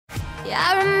Yeah,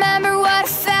 I remember what it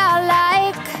felt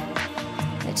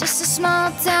like. Just a small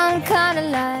town kind of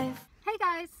life. Hey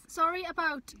guys, sorry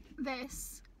about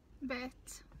this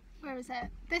bit. Where is it?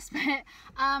 This bit.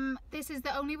 This is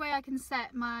the only way I can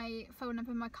set my phone up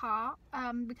in my car,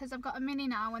 because I've got a Mini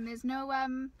now and there's no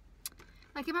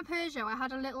like in my Peugeot I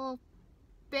had a little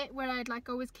bit where I'd like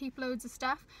always keep loads of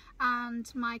stuff,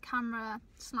 and my camera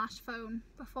slash phone,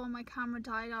 before my camera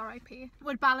died, RIP,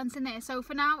 would balance in there. So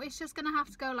for now it's just gonna have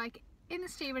to go like in the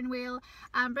steering wheel,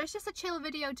 but it's just a chill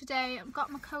video today. I've got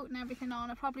my coat and everything on.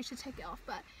 I probably should take it off,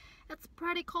 but it's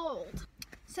pretty cold.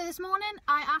 So this morning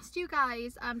I asked you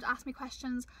guys to ask me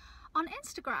questions on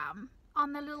Instagram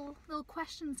on the little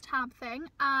questions tab thing,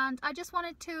 and I just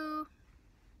wanted to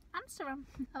answer them.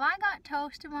 Have I got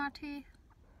toast in my teeth?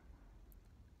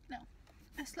 No,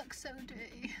 this looks so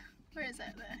dirty. Where is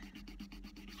it there?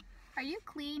 Are you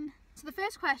clean? So the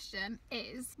first question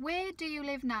is, where do you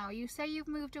live now? You say you've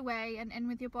moved away and in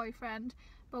with your boyfriend,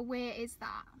 but where is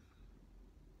that?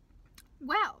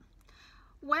 Well,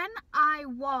 when I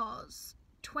was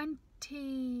 20,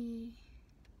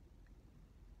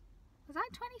 was I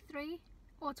 23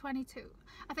 or 22?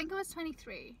 I think I was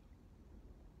 23.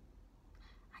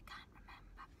 I can't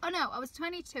remember. Oh no, I was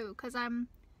 22 because I'm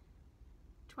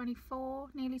 24,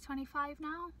 nearly 25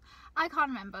 now. I can't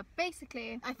remember.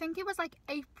 Basically, I think it was like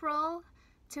April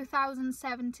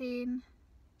 2017.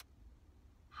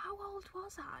 How old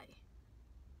was I?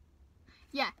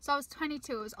 Yeah, so I was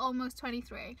 22, I was almost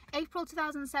 23. April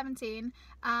 2017,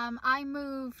 I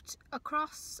moved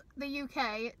across the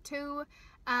UK to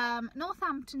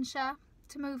Northamptonshire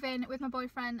to move in with my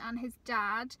boyfriend and his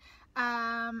dad.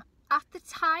 At the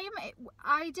time,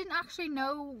 I didn't actually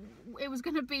know it was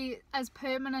going to be as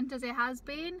permanent as it has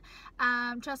been.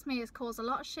 Trust me, it's caused a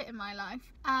lot of shit in my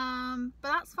life.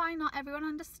 But that's fine, not everyone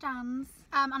understands.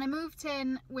 And I moved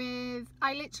in with,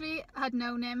 I literally had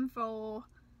known him for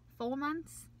 4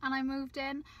 months and I moved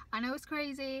in. I know it's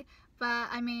crazy, but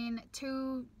I mean,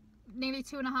 nearly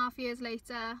 2.5 years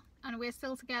later, and we're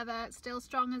still together, still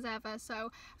strong as ever. So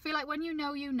I feel like when you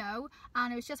know, you know,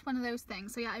 and it was just one of those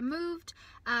things. So yeah, I moved.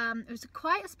 It was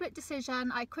quite a split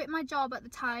decision. I quit my job at the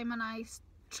time and I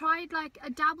tried, like, I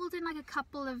dabbled in like a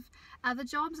couple of other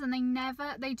jobs and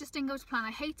they just didn't go to plan.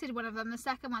 I hated one of them. The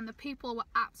second one, the people were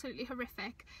absolutely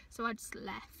horrific, so I just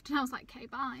left and I was like, okay,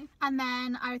 bye. And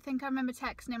then I think I remember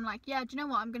texting him like, yeah, do you know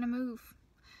what, I'm gonna move.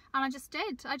 And I just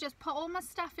did. I just put all my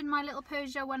stuff in my little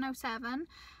Peugeot 107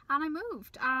 and I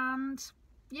moved, and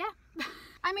yeah.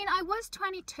 I mean, I was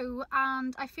 22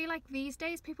 and I feel like these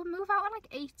days people move out at like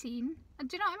 18. And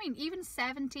do you know what I mean? Even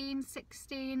 17,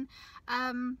 16.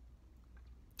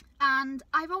 And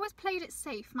I've always played it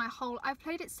safe I've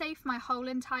played it safe my whole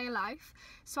entire life.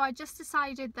 So I just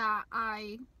decided that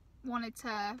I wanted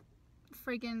to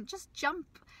friggin' just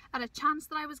jump at a chance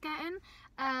that I was getting.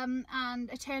 And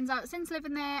it turns out since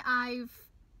living there, I've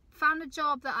found a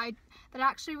job that I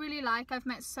actually really like. I've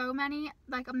met so many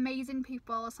like amazing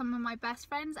people, some of my best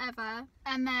friends ever.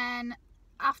 And then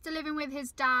after living with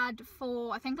his dad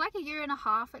for I think like 1.5 years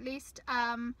at least,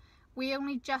 we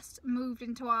only just moved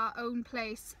into our own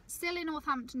place, still in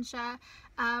Northamptonshire,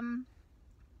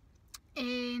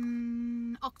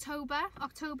 in October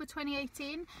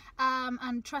 2018.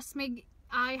 And trust me,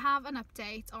 I have an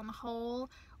update on the whole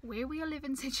where we are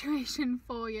living situation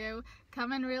for you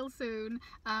coming real soon,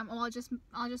 or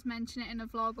I'll just mention it in a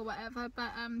vlog or whatever.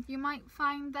 But you might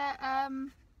find that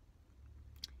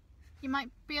you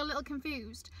might be a little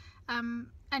confused.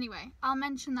 Anyway, I'll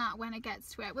mention that when it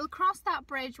gets to it. We'll cross that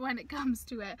bridge when it comes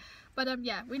to it. But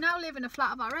yeah, we now live in a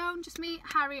flat of our own, just me,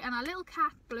 Harry and our little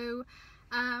cat Blue.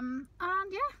 And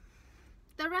yeah,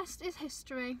 the rest is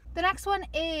history. The next one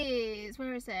is,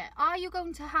 where is it? Are you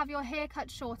going to have your hair cut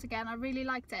short again? I really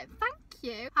liked it. Thank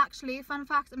you. Actually, fun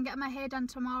fact, I'm getting my hair done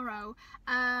tomorrow.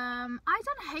 I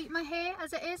don't hate my hair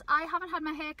as it is. I haven't had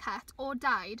my hair cut or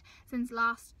dyed since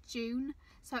last June.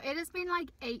 So it has been like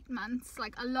 8 months,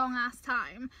 like a long ass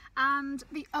time. And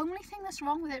the only thing that's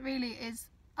wrong with it really is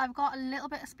I've got a little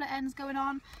bit of split ends going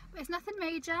on. It's nothing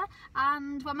major,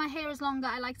 and when my hair is longer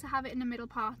I like to have it in the middle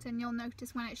part, and you'll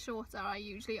notice when it's shorter I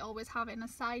usually always have it in a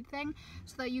side thing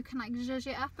so that you can like zhuzh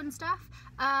it up and stuff.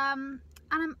 And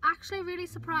I'm actually really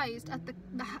surprised at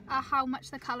how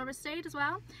much the colour has stayed as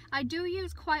well. I do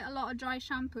use quite a lot of dry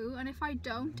shampoo, and if I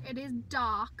don't, it is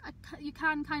dark. You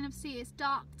can kind of see it's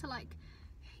dark to like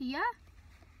here,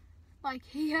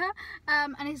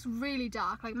 and it's really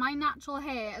dark. Like my natural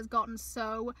hair has gotten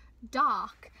so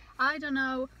dark. I don't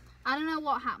know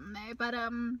what happened there, but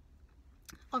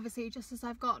obviously just as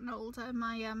I've gotten older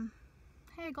my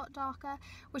hair got darker,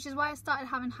 which is why I started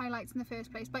having highlights in the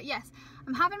first place. But yes,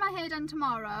 I'm having my hair done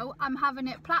tomorrow. I'm having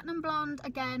it platinum blonde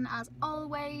again, as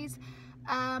always.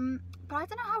 But I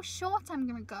don't know how short I'm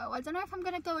gonna go. I don't know if I'm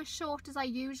gonna go as short as I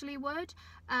usually would.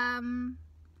 I'm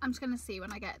just gonna see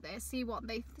when I get there, see what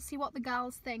the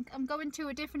gals think. I'm going to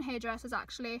a different hairdresser's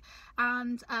actually,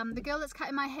 and the girl that's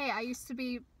cutting my hair,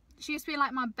 she used to be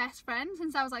like my best friend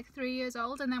since I was like 3 years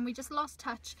old, and then we just lost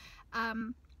touch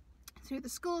through the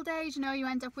school days. You know, you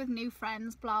end up with new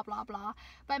friends, blah blah blah.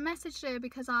 But I messaged her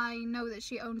because I know that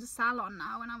she owns a salon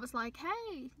now, and I was like,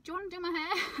 hey, do you want to do my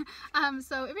hair?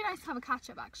 So it'd be nice to have a catch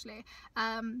up actually.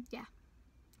 Yeah,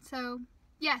 so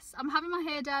yes, I'm having my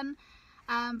hair done,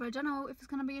 but I don't know if it's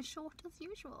going to be as short as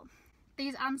usual.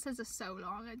 These answers are so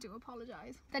long, I do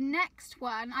apologise. The next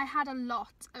one, I had a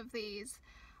lot of these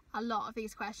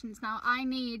questions. Now I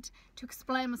need to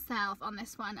explain myself on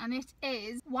this one, and it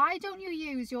is, why don't you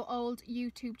use your old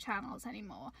YouTube channels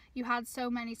anymore? You had so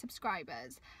many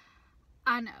subscribers.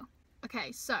 I know.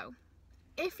 Okay, so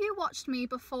if you watched me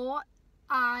before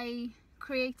I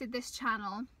created this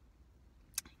channel,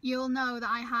 you'll know that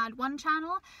I had one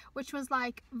channel which was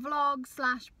like vlog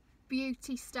 /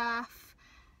 beauty stuff,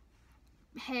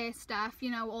 hair stuff, you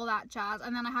know, all that jazz.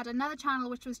 And then I had another channel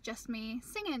which was just me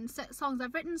singing songs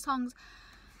I've written, songs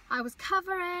I was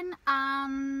covering,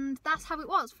 and that's how it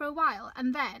was for a while.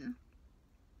 And then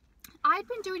I'd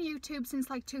been doing YouTube since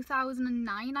like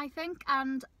 2009 I think,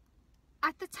 and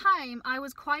at the time I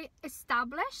was quite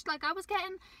established. Like I was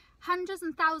getting hundreds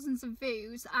and thousands of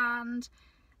views, and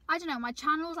I don't know, my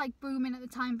channel was like booming at the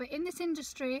time. But in this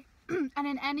industry and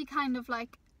in any kind of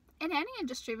like, in any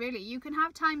industry really, you can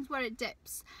have times where it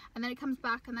dips and then it comes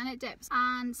back and then it dips,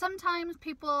 and sometimes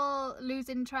people lose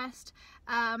interest.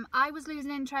 I was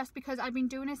losing interest because I'd been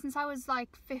doing it since I was like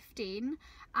 15,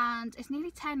 and it's nearly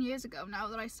 10 years ago now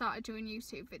that I started doing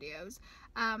YouTube videos,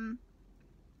 and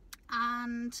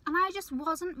I just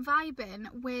wasn't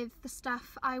vibing with the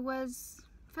stuff I was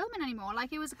filming anymore.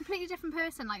 Like it was a completely different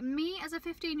person. Like me as a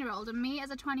 15-year-old and me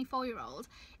as a 24-year-old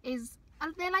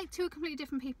they're like two completely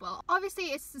different people. Obviously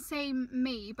it's the same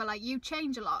me, but like you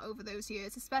change a lot over those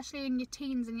years, especially in your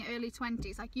teens and your early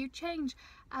 20s. Like you change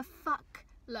a fuck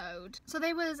load. So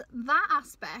there was that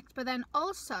aspect, but then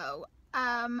also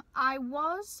I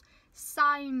was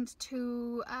signed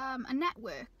to a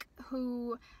network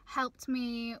who helped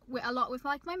me with a lot with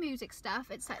like my music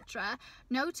stuff, etc.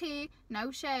 No tea,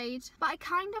 no shade, but I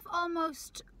kind of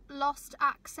almost lost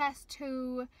access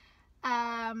to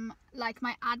like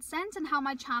my AdSense and how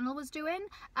my channel was doing.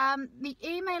 The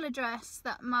email address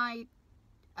that my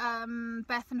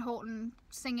Bethan Horton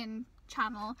singing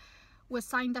channel was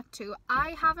signed up to,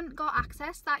 I haven't got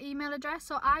access to that email address,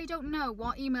 so I don't know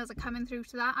what emails are coming through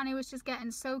to that, and it was just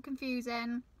getting so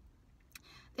confusing.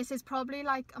 This is probably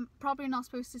like, I'm probably not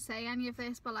supposed to say any of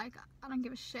this, but like I don't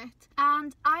give a shit.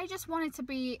 And I just wanted to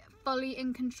be fully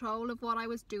in control of what I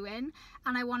was doing,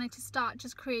 and I wanted to start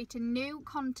just creating new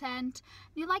content,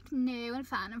 new and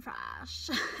fun and fresh.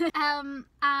 And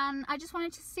I just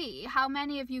wanted to see how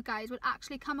many of you guys would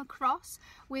actually come across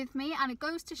with me, and it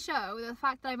goes to show the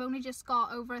fact that I've only just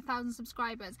got over 1,000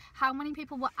 subscribers, how many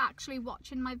people were actually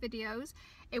watching my videos.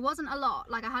 It wasn't a lot.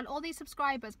 Like I had all these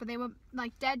subscribers, but they were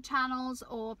like dead channels,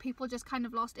 or people just kind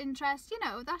of lost interest. You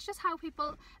know, that's just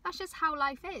how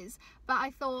life is. But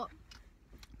I thought,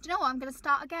 do you know what, I'm going to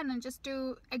start again and just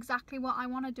do exactly what I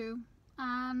want to do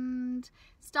and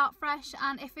start fresh.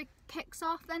 And if it kicks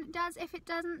off, then it does. If it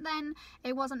doesn't, then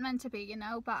it wasn't meant to be, you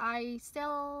know. But I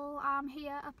still am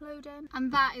here uploading,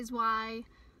 and that is why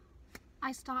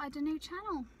I started a new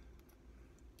channel.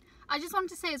 I just wanted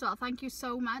to say as well, thank you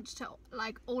so much to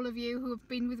like all of you who have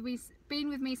been with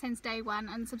me since day one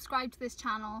and subscribed to this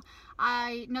channel.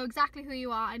 I know exactly who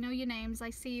you are. I know your names.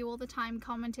 I see you all the time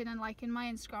commenting and liking my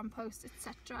Instagram posts,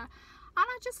 etc. And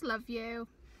I just love you.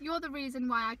 You're the reason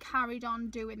why I carried on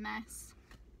doing this,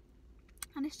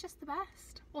 and it's just the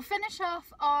best. We'll finish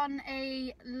off on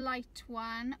a light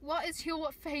one. What is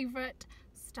your favourite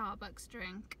Starbucks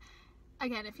drink?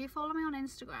 Again, if you follow me on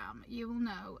Instagram, you will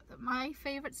know that my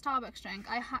favourite Starbucks drink,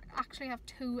 I actually have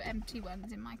 2 empty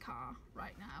ones in my car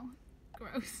right now.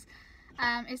 Gross.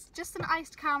 It's just an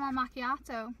iced caramel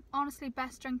macchiato. Honestly,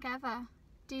 best drink ever.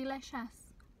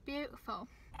 Delicious. Beautiful.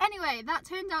 Anyway, that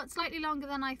turned out slightly longer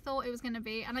than I thought it was going to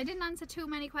be, and I didn't answer too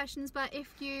many questions, but if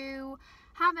you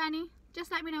have any,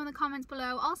 just let me know in the comments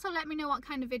below. Also, let me know what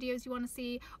kind of videos you want to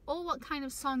see, or what kind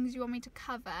of songs you want me to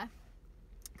cover.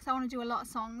 I want to do a lot of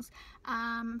songs.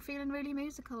 I'm feeling really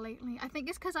musical lately. I think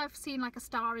it's because I've seen like A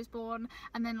Star Is Born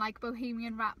and then like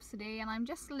Bohemian Rhapsody, and I'm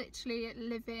just literally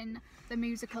living the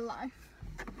musical life.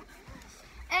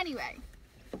 Anyway,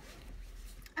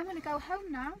 I'm gonna go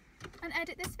home now and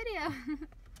edit this video.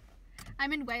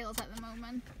 I'm in Wales at the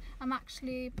moment. I'm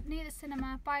actually near the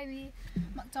cinema by the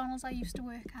McDonald's I used to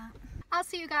work at. I'll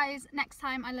see you guys next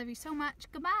time. I love you so much.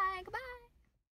 Goodbye. Goodbye.